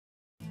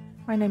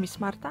My name is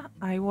Marta,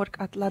 I work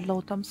at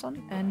Ludlow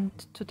Thompson, and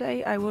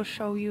today I will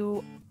show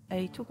you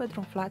a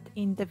two-bedroom flat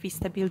in the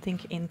VISTA Building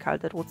in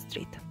Calderwood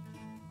Street.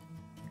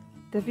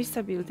 The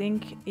VISTA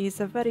Building is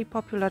a very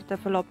popular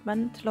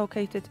development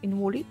located in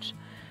Woolwich,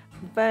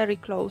 very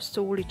close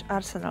to Woolwich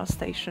Arsenal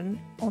Station,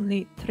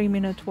 only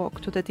 3-minute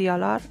walk to the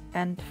DLR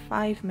and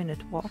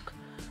 5-minute walk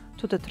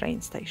to the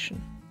train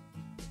station.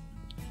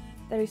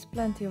 There is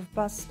plenty of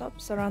bus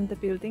stops around the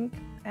building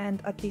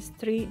and at least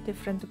 3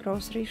 different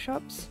grocery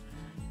shops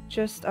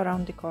just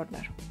around the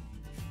corner.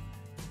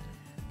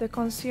 The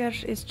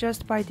concierge is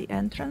just by the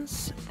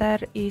entrance. There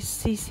is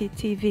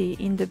CCTV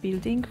in the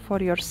building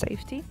for your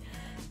safety,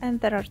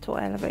 and there are 2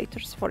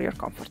 elevators for your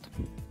comfort.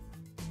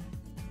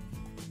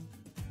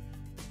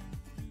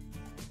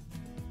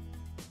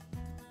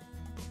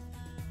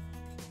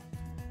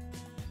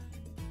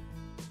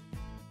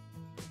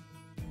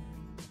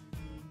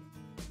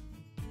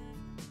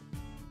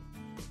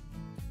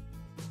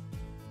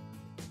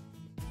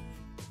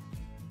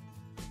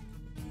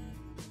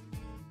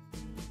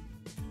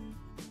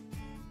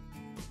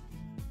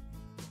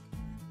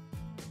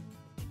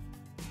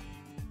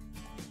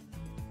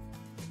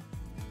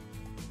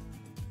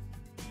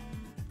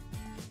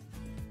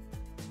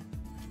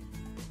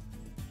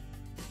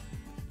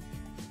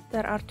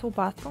 There are 2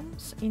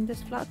 bathrooms in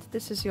this flat.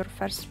 This is your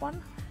first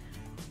one.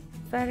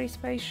 Very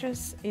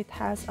spacious. It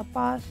has a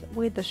bath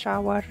with a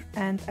shower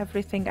and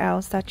everything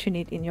else that you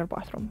need in your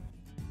bathroom.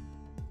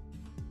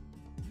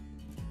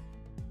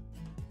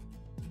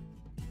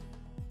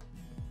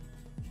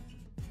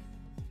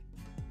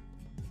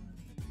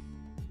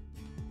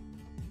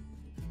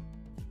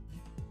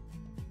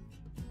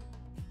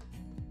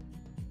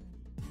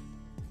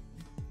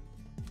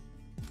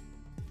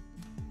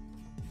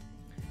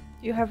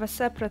 You have a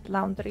separate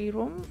laundry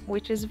room,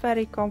 which is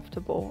very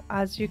comfortable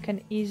as you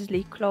can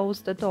easily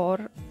close the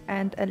door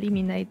and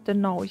eliminate the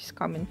noise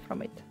coming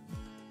from it.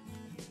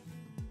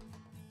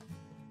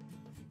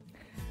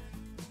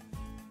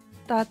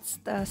 That's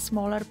the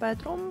smaller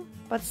bedroom,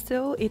 but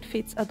still it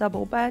fits a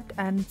double bed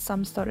and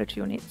some storage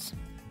units.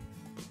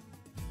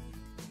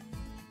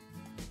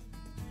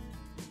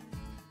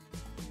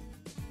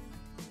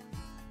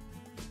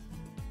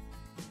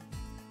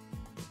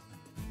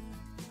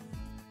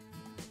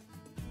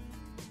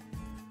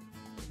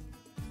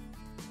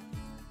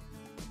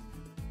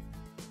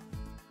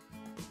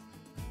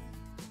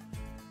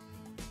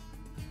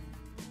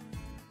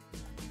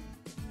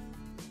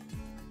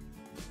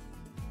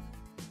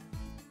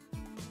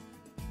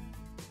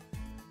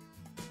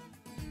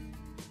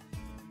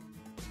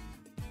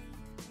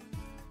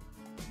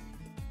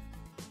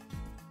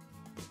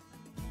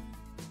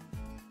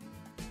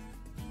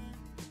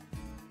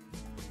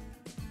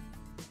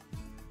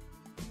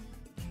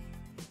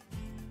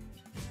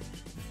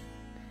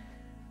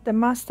 The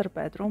master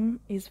bedroom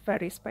is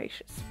very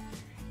spacious.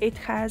 It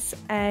has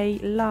a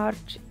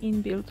large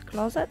inbuilt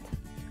closet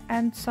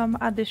and some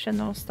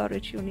additional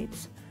storage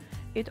units.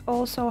 It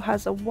also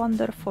has a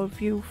wonderful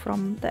view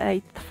from the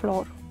 8th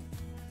floor.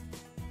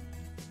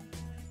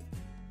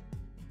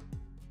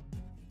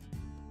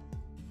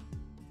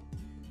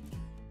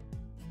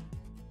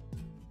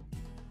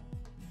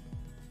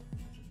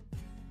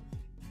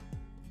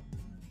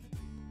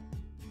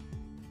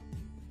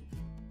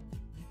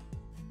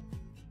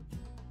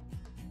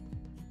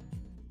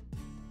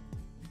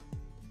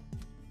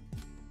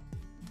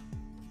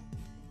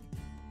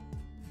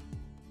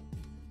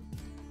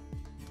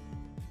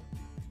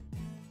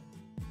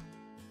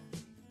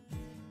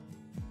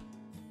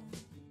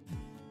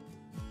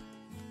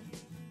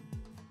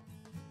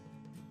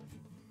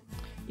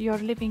 Your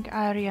living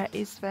area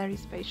is very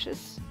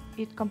spacious.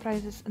 It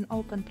comprises an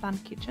open plan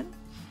kitchen.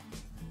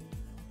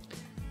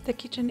 The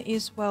kitchen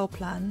is well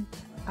planned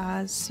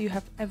as you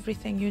have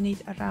everything you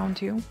need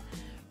around you.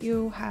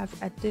 You have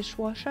a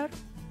dishwasher,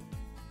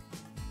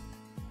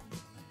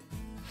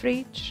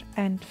 fridge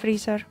and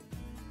freezer,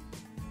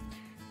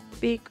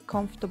 big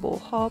comfortable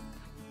hob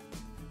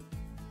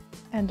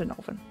and an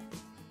oven.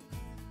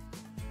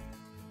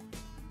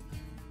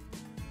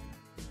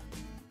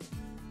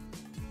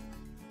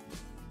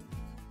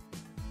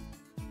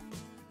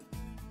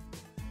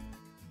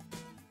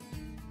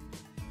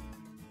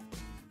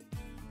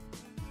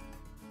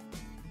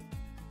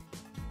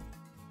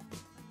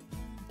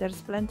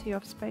 There's plenty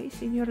of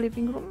space in your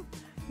living room.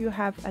 You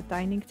have a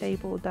dining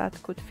table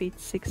that could fit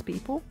 6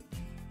 people,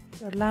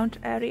 your lounge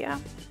area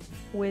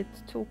with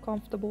 2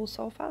 comfortable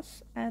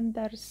sofas, and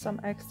there's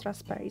some extra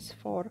space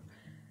for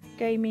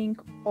gaming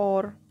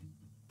or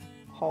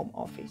home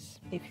office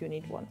if you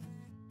need one.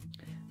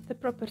 The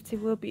property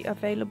will be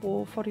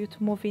available for you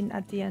to move in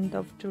at the end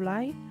of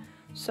July.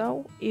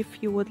 So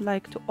if you would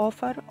like to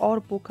offer or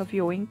book a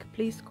viewing,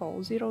 please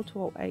call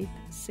 0208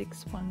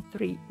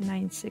 613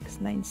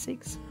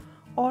 9696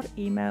 or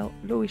email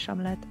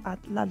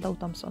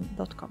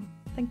louishamlet@ludlowthompson.com.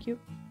 Thank you.